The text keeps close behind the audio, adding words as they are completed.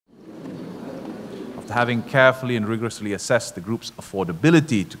after having carefully and rigorously assessed the group's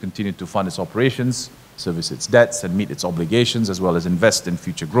affordability to continue to fund its operations, service its debts, and meet its obligations, as well as invest in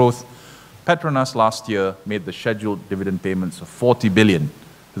future growth, Petronas last year made the scheduled dividend payments of 40 billion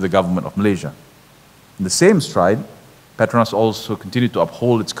to the government of Malaysia. In the same stride, Petronas also continued to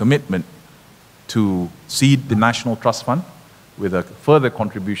uphold its commitment to seed the National Trust Fund with a further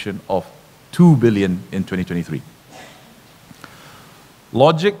contribution of 2 billion in 2023.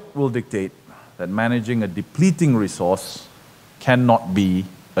 Logic will dictate that managing a depleting resource cannot be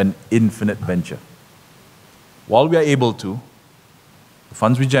an infinite venture. While we are able to, the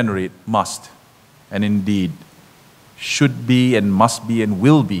funds we generate must, and indeed should be and must be and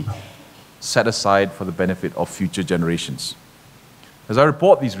will be, set aside for the benefit of future generations. As I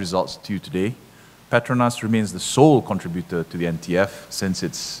report these results to you today, Petronas remains the sole contributor to the NTF since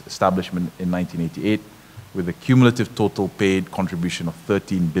its establishment in 1988, with a cumulative total paid contribution of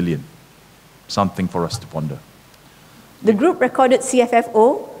 13 billion. Something for us to ponder. The group recorded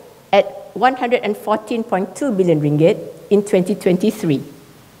CFFO at 114.2 billion ringgit in 2023.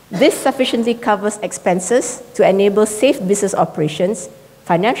 This sufficiently covers expenses to enable safe business operations,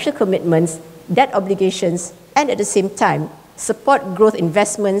 financial commitments, debt obligations, and at the same time, support growth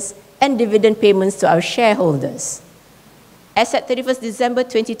investments and dividend payments to our shareholders. As at 31st December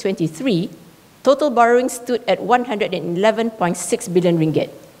 2023, total borrowings stood at 111.6 billion ringgit.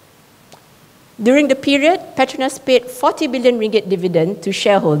 During the period, Petronas paid 40 billion ringgit dividend to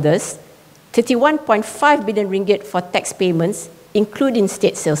shareholders, 31.5 billion ringgit for tax payments, including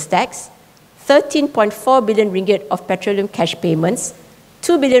state sales tax, 13.4 billion ringgit of petroleum cash payments,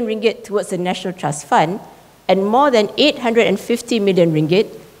 2 billion ringgit towards the National Trust Fund, and more than 850 million ringgit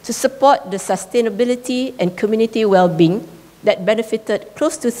to support the sustainability and community well-being that benefited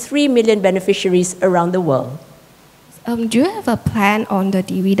close to 3 million beneficiaries around the world. Do you have a plan on the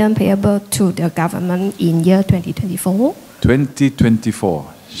dividend payable to the government in year 2024?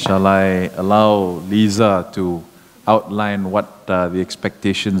 2024. Shall I allow Lisa to outline what the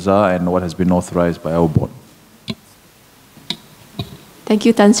expectations are and what has been authorized by our board? Thank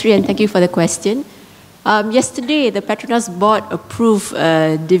you, Tan Sri, and thank you for the question. Yesterday, the Petronas board approved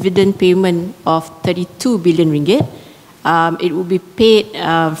a dividend payment of 32 billion ringgit. It will be paid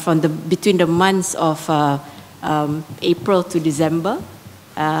between the months of April to December.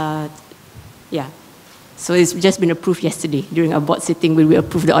 So it's just been approved yesterday during our board sitting where we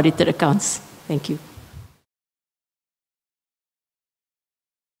approved the audited accounts. Thank you.